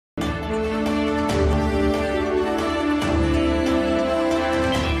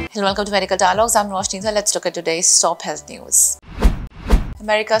Hello, welcome to Medical Dialogues. I'm Roshni. Let's look at today's top health news.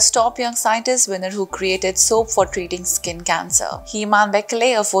 America's top young scientist winner who created soap for treating skin cancer. Heman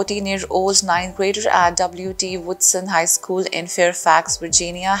Bekele, a 14-year-old 9th grader at Woodson High School in Fairfax,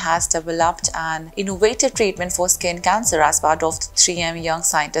 Virginia, has developed an innovative treatment for skin cancer as part of the 3M Young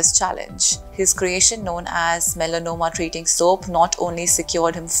Scientist Challenge. His creation, known as Melanoma Treating Soap, not only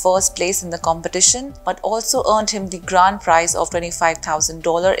secured him first place in the competition, but also earned him the grand prize of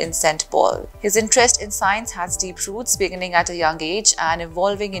 $25,000 in St. Paul. His interest in science has deep roots beginning at a young age and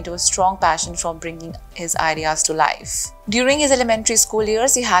evolving into a strong passion for bringing his ideas to life. During his elementary school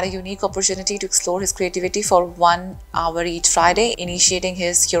years, he had a unique opportunity to explore his creativity for 1 hour each Friday, initiating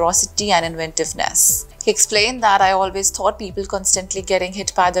his curiosity and inventiveness. He explained that I always thought people constantly getting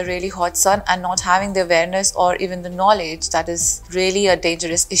hit by the really hot sun and not having the awareness or even the knowledge that is really a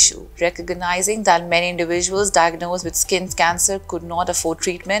dangerous issue. Recognizing that many individuals diagnosed with skin cancer could not afford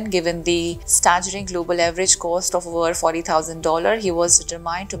treatment given the staggering global average cost of over $40,000, he was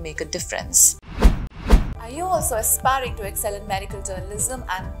determined to make a difference. Are you also aspiring to excel in medical journalism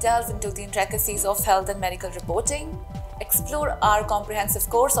and delve into the intricacies of health and medical reporting? Explore our comprehensive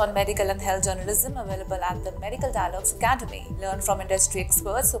course on medical and health journalism available at the Medical Dialogues Academy. Learn from industry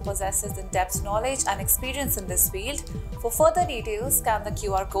experts who possess in-depth knowledge and experience in this field. For further details, scan the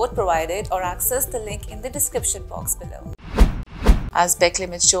QR code provided or access the link in the description box below. As Bekele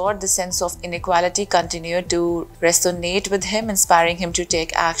matured, the sense of inequality continued to resonate with him, inspiring him to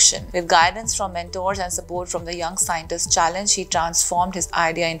take action. With guidance from mentors and support from the Young Scientist Challenge, he transformed his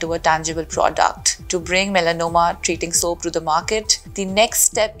idea into a tangible product. To bring melanoma treating soap to the market, the next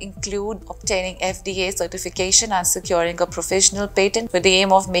step include obtaining FDA certification and securing a professional patent with the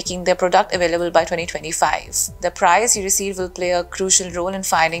aim of making their product available by 2025. The prize he received will play a crucial role in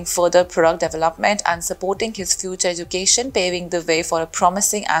finding further product development and supporting his future education, paving the way for a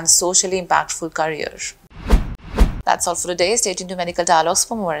promising and socially impactful career. That's all for today. Stay tuned to Medical Dialogues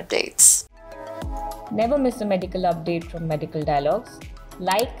for more updates. Never miss a medical update from Medical Dialogues.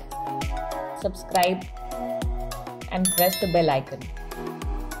 Like, subscribe, and press the bell icon.